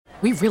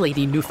We really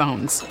need new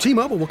phones.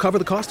 T-Mobile will cover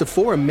the cost of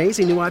 4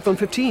 amazing new iPhone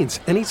 15s,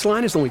 and each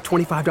line is only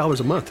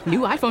 $25 a month. New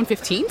iPhone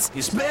 15s?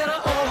 It's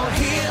better over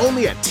here.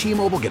 Only at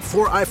T-Mobile, get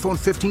 4 iPhone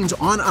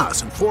 15s on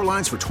us and 4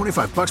 lines for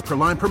 $25 per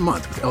line per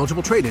month with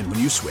eligible trade-in when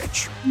you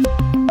switch.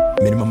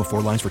 Minimum of 4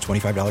 lines for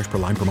 $25 per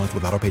line per month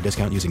with autopay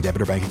discount using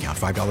debit or bank account.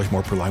 $5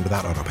 more per line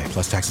without autopay,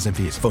 plus taxes and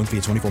fees. Phone fee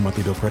at 24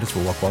 monthly bill credits for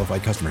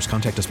well-qualified customers.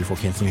 Contact us before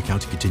canceling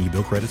account to continue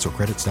bill credits or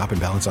credit stop and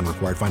balance on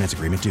required finance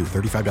agreement due.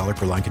 $35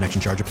 per line connection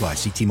charge applies.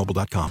 See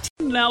T-Mobile.com.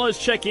 Now let's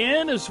check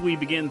in as we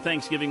begin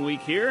Thanksgiving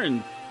week here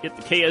and get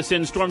the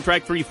KSN Storm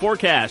Track 3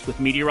 forecast with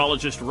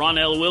meteorologist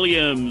Ronell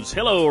Williams.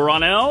 Hello,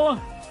 Ronell.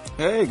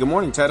 Hey, good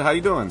morning, Ted. How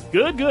you doing?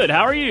 Good.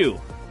 How are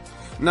you?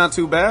 Not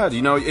too bad,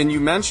 and you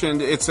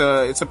mentioned it's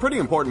a pretty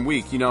important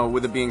week,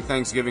 with it being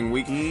Thanksgiving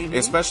week,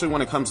 especially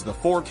when it comes to the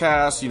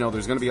forecast.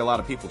 There's going to be a lot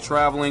of people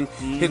traveling,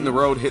 hitting the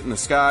road, hitting the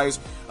skies.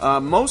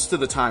 Most of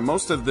the time,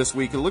 most of this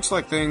week, it looks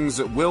like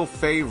things will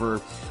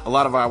favor a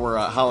lot of our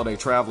holiday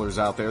travelers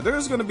out there.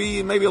 There's going to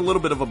be maybe a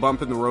little bit of a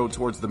bump in the road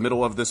towards the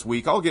middle of this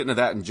week. I'll get into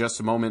that in just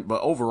a moment,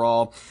 but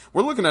overall,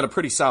 we're looking at a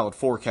pretty solid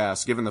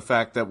forecast given the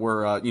fact that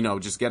we're,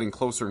 just getting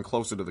closer and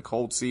closer to the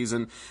cold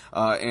season,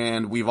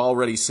 and we've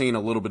already seen a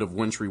little bit of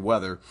wintry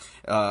weather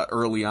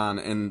early on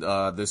in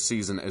this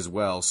season as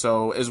well.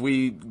 So as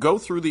we go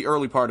through the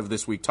early part of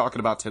this week, talking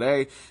about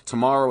today,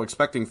 tomorrow,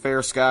 expecting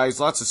fair skies,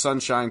 lots of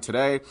sunshine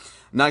today.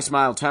 Nice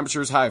mild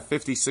temperatures, high of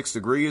 56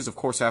 degrees, of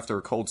course, after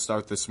a cold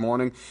start this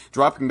morning.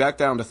 Dropping back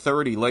down to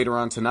 30 later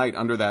on tonight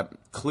under that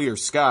clear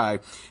sky.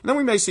 And then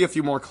we may see a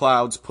few more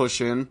clouds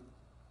push in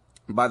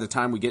by the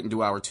time we get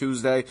into our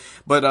Tuesday,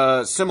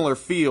 but similar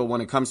feel when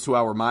it comes to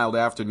our mild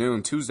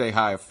afternoon. Tuesday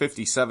high of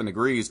 57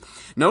 degrees.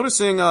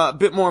 Noticing a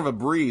bit more of a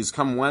breeze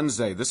come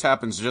Wednesday. This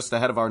happens just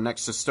ahead of our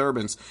next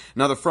disturbance.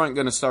 Another front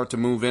going to start to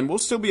move in. We'll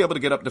still be able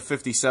to get up to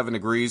 57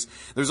 degrees.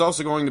 There's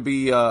also going to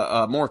be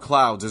more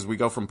clouds as we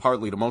go from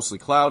partly to mostly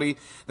cloudy.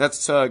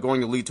 That's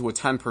going to lead to a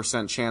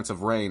 10% chance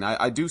of rain.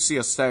 I do see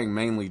us staying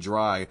mainly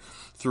dry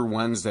through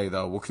Wednesday,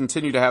 though. We'll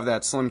continue to have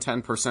that slim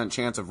 10%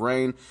 chance of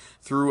rain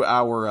through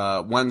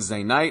our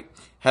Wednesday night,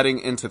 heading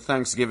into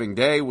Thanksgiving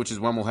Day, which is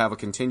when we'll have a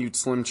continued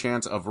slim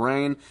chance of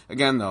rain.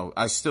 Again, though,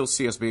 I still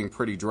see us being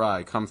pretty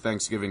dry come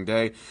Thanksgiving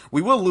Day.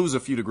 We will lose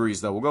a few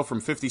degrees, though. We'll go from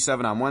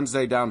 57 on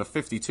Wednesday down to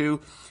 52.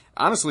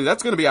 Honestly,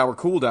 that's going to be our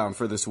cool down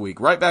for this week.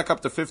 Right back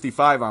up to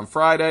 55 on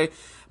Friday.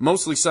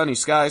 Mostly sunny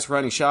skies for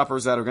any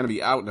shoppers that are going to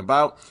be out and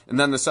about. And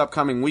then this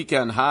upcoming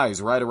weekend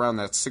highs right around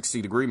that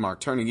 60-degree mark,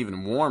 turning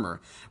even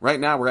warmer. Right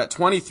now we're at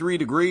 23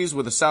 degrees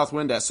with a south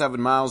wind at 7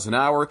 miles an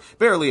hour.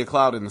 Barely a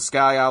cloud in the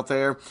sky out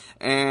there.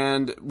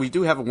 And we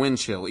do have a wind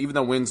chill. Even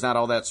though wind's not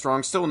all that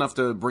strong, still enough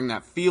to bring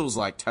that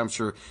feels-like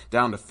temperature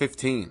down to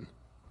 15.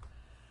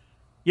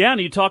 Yeah,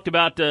 and you talked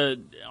about,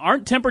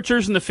 aren't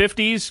temperatures in the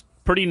 50s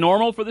pretty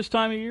normal for this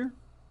time of year?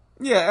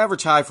 Yeah,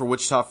 average high for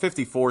Wichita,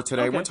 54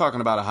 today. Okay. We're talking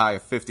about a high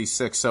of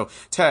 56. So,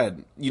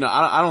 Ted,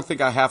 I don't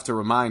think I have to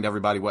remind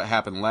everybody what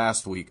happened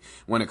last week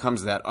when it comes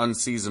to that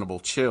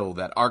unseasonable chill,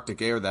 that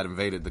Arctic air that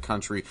invaded the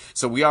country.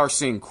 So we are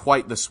seeing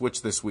quite the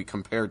switch this week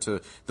compared to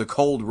the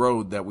cold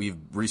road that we've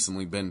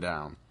recently been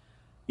down.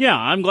 Yeah,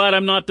 I'm glad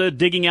I'm not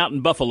digging out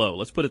in Buffalo.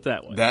 Let's put it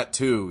that way. That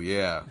too,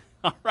 yeah.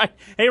 All right.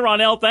 Hey,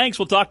 Ronell, thanks.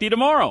 We'll talk to you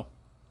tomorrow.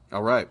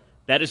 All right.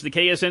 That is the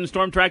KSN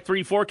Storm Track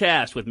 3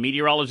 forecast with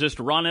meteorologist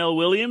Ronell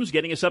Williams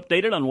getting us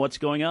updated on what's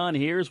going on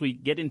here as we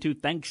get into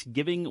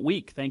Thanksgiving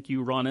week. Thank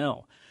you,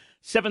 Ronell.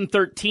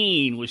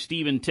 7:13 with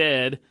Steve and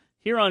Ted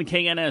here on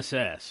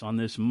KNSS on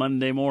this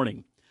Monday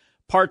morning.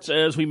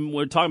 As we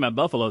were talking about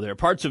Buffalo there,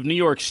 parts of New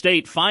York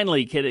State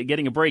finally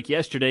getting a break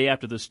yesterday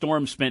after the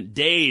storm spent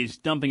days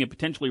dumping a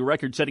potentially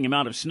record-setting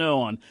amount of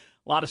snow on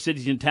a lot of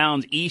cities and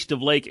towns east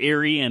of Lake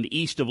Erie and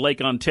east of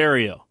Lake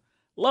Ontario.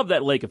 Love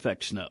that lake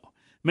effect snow.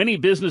 Many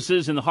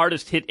businesses in the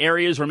hardest-hit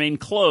areas remain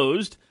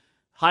closed.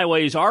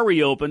 Highways are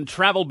reopened.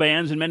 Travel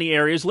bans in many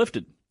areas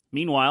lifted.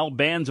 Meanwhile,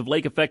 bands of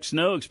lake-effect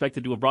snow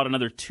expected to have brought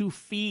another 2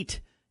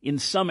 feet in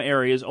some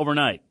areas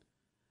overnight.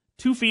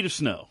 2 feet of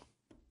snow.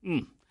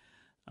 I'm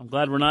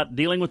glad we're not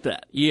dealing with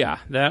that. Yeah,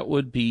 that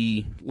would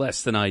be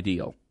less than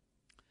ideal.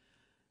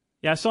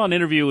 Yeah, I saw an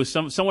interview with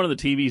someone on the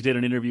TVs did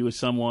an interview with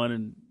someone,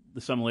 and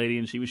some lady,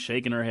 and she was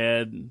shaking her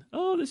head. And,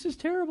 oh, this is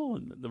terrible.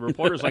 And the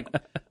reporter's like,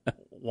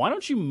 why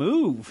don't you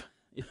move?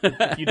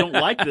 If you don't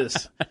like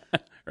this.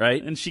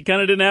 Right? And she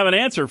kind of didn't have an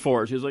answer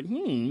for it. She was like, I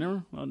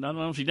don't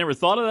know if she never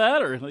thought of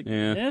that, or like,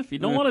 if you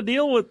don't want to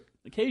deal with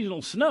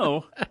occasional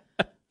snow,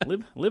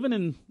 living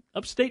in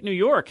upstate New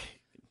York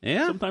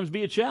sometimes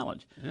be a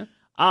challenge.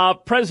 Yeah.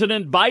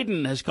 President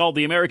Biden has called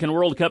the American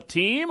World Cup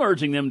team,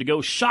 urging them to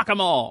go shock 'em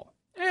all.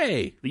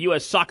 Hey. The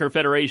U.S. Soccer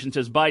Federation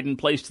says Biden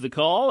placed the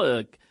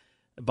call.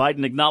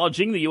 Biden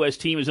acknowledging the U.S.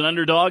 team is an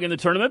underdog in the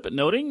tournament, but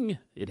noting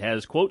it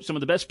has, quote, some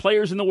of the best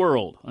players in the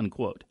world,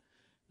 unquote.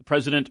 The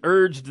president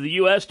urged the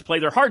U.S. to play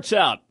their hearts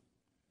out,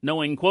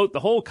 knowing, quote, the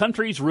whole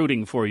country's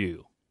rooting for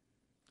you.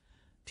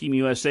 Team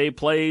USA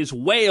plays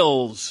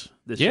Wales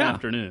this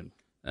afternoon.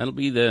 That'll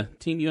be the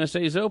Team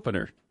USA's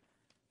opener.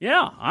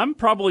 Yeah, I'm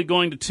probably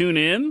going to tune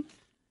in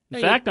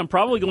In fact, I'm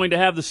probably going to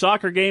have the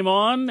soccer game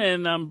on,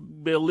 and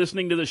I'm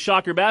listening to the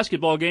Shocker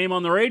basketball game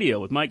on the radio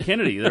with Mike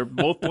Kennedy. They're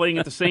both playing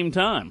at the same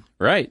time.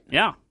 Right.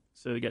 Yeah.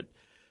 So we got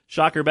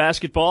Shocker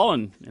basketball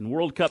and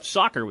World Cup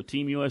soccer with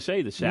Team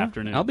USA this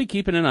afternoon. I'll be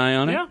keeping an eye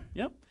on it. Yeah,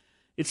 yep.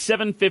 It's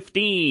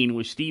 7:15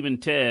 with Steve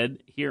and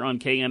Ted here on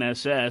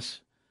KNSS.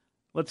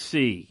 Let's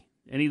see.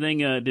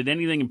 Did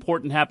anything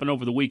important happen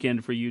over the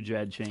weekend for you,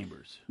 Jad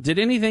Chambers? Did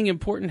anything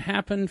important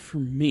happen for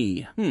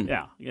me?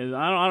 Yeah. I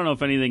don't know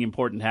if anything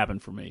important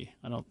happened for me.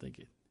 I don't think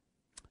it.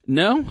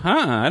 No?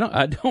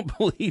 I don't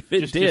believe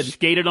it did. Just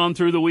skated on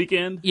through the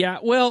weekend? Yeah,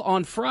 well,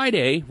 on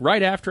Friday,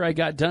 right after I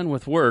got done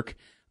with work,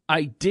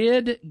 I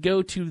did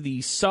go to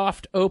the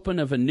soft open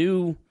of a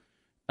new,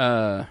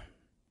 I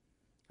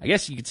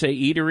guess you could say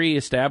eatery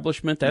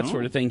establishment, that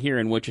sort of thing here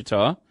in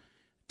Wichita.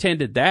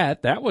 Attended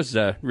that. That was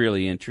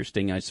really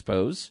interesting, I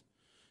suppose.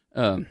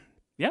 Yeah,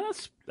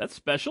 that's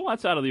special.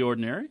 That's out of the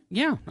ordinary.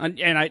 Yeah,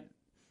 and I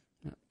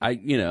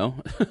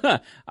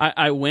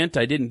I went.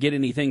 I didn't get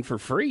anything for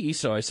free,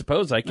 so I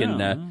suppose I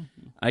can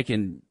I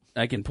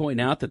can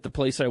point out that the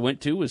place I went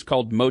to was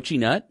called Mochi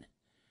Nut.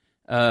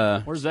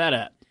 Where's that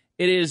at?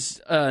 It is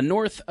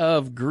north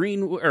of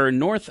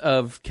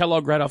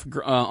Kellogg, right off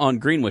on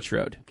Greenwich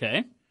Road.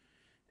 Okay.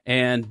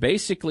 And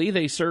basically,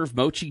 they serve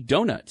mochi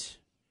donuts.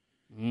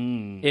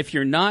 If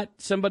you're not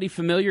somebody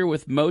familiar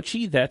with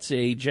mochi, that's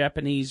a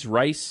Japanese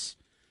rice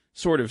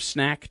sort of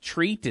snack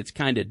treat. It's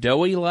kind of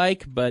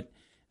doughy-like, but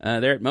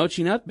there at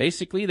Mochi Nut,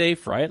 basically they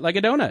fry it like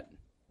a donut.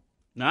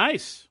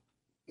 Nice.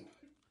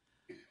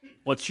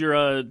 What's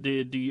your do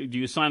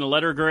you assign a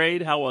letter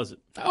grade? How was it?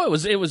 Oh,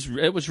 it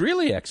was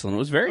really excellent. It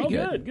was very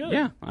good. Good.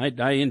 Yeah,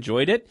 I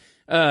enjoyed it.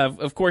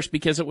 Of course,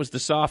 because it was the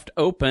soft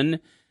open,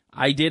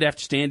 I did have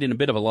to stand in a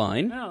bit of a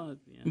line. Oh,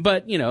 yeah.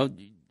 But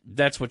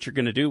that's what you're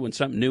going to do when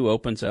something new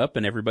opens up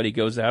and everybody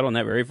goes out on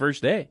that very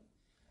first day.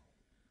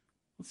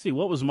 Let's see,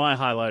 what was my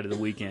highlight of the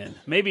weekend?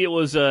 Maybe it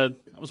was I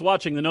was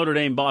watching the Notre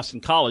Dame Boston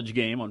College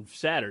game on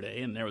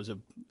Saturday, and there was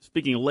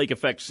speaking of lake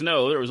effect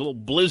snow, there was a little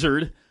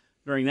blizzard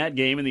during that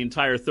game in the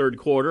entire third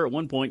quarter. At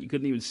one point, you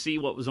couldn't even see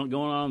what was going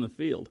on in the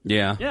field.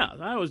 Yeah. Yeah,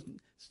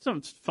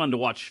 it's fun to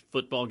watch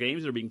football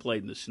games that are being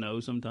played in the snow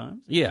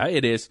sometimes. Yeah,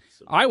 it is.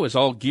 I was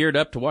all geared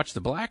up to watch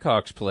the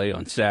Blackhawks play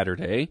on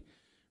Saturday.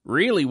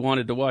 Really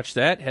wanted to watch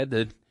that. Had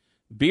the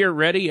beer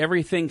ready,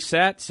 everything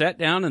sat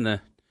down in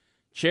the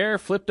chair,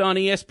 flipped on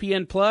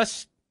ESPN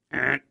Plus.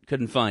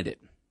 Couldn't find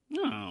it.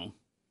 No.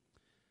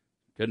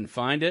 Couldn't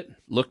find it.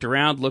 Looked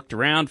around,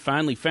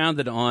 finally found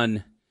it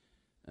on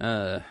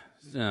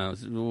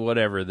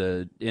whatever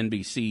the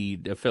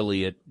NBC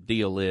affiliate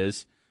deal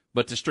is.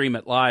 But to stream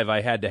it live,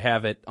 I had to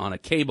have it on a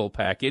cable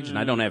package, and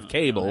I don't have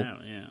cable.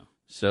 Yeah.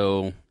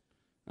 So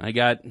I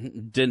got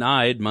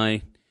denied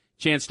my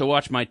chance to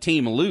watch my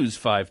team lose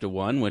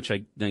 5-1, which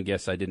I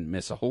guess I didn't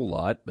miss a whole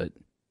lot, but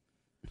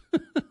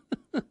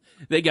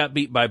they got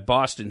beat by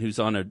Boston, who's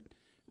on a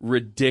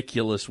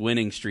ridiculous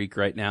winning streak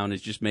right now and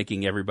is just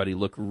making everybody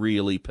look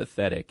really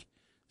pathetic.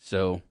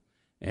 So,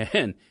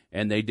 and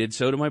they did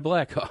so to my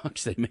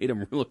Blackhawks. They made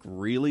them look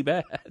really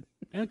bad.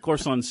 And, of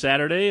course, on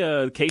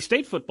Saturday,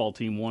 K-State football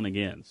team won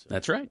again. So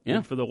that's right,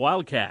 yeah. For the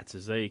Wildcats,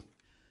 as they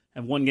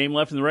have one game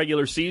left in the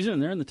regular season,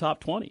 and they're in the top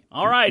 20.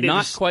 All right.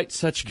 Not quite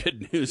such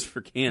good news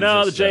for Kansas.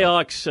 No, the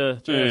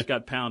Jayhawks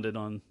got pounded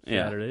on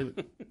Saturday.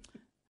 Yeah.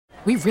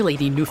 We really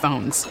need new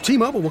phones.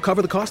 T-Mobile will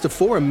cover the cost of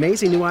 4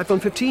 amazing new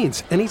iPhone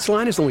 15s, and each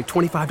line is only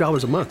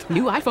 $25 a month.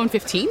 New iPhone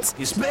 15s?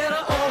 It's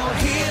better over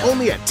here.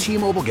 Only at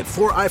T-Mobile, get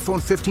 4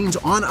 iPhone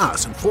 15s on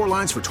us and 4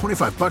 lines for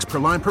 $25 per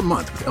line per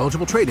month with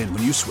eligible trade-in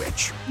when you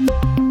switch.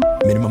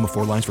 Minimum of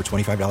 4 lines for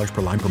 $25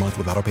 per line per month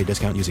with autopay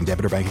discount using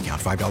debit or bank account.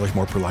 $5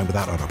 more per line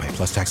without autopay,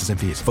 plus taxes and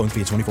fees. Phone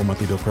fee at 24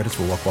 monthly bill credits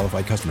for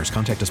well-qualified customers.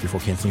 Contact us before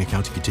canceling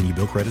account to continue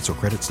bill credits or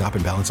credit stop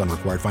and balance on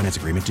required finance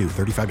agreement due.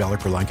 $35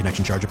 per line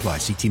connection charge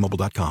applies. See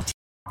T-Mobile.com.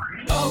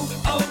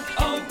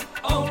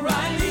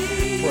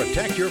 O'Reilly.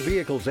 Protect your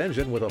vehicle's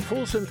engine with a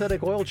full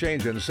synthetic oil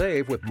change and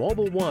save with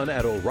Mobil 1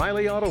 at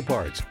O'Reilly Auto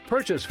Parts.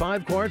 Purchase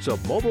 5 quarts of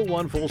Mobil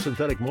 1 full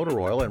synthetic motor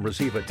oil and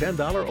receive a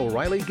 $10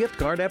 O'Reilly gift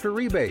card after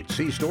rebate.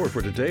 See store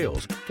for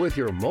details. With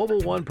your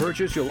Mobil 1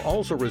 purchase, you'll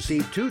also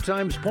receive 2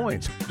 times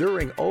points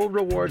during O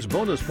Rewards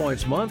Bonus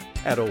Points Month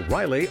at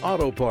O'Reilly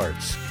Auto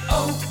Parts.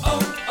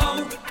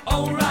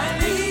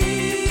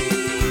 O'Reilly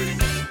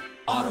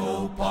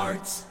Auto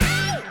Parts.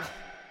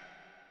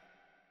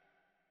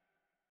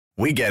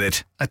 We get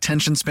it.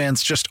 Attention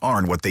spans just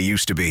aren't what they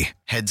used to be.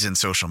 Heads in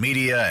social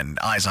media and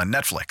eyes on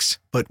Netflix.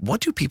 But what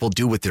do people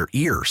do with their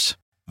ears?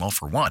 Well,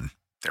 for one,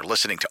 they're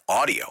listening to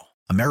audio.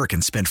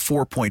 Americans spend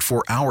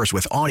 4.4 hours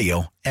with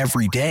audio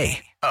every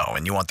day. Oh,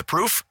 and you want the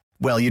proof?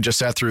 Well, you just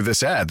sat through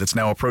this ad that's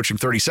now approaching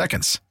 30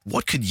 seconds.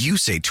 What could you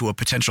say to a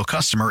potential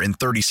customer in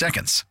 30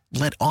 seconds?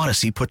 Let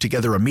Odyssey put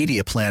together a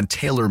media plan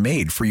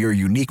tailor-made for your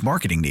unique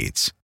marketing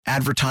needs.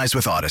 Advertise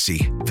with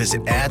Odyssey.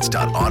 Visit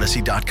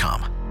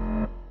ads.odyssey.com.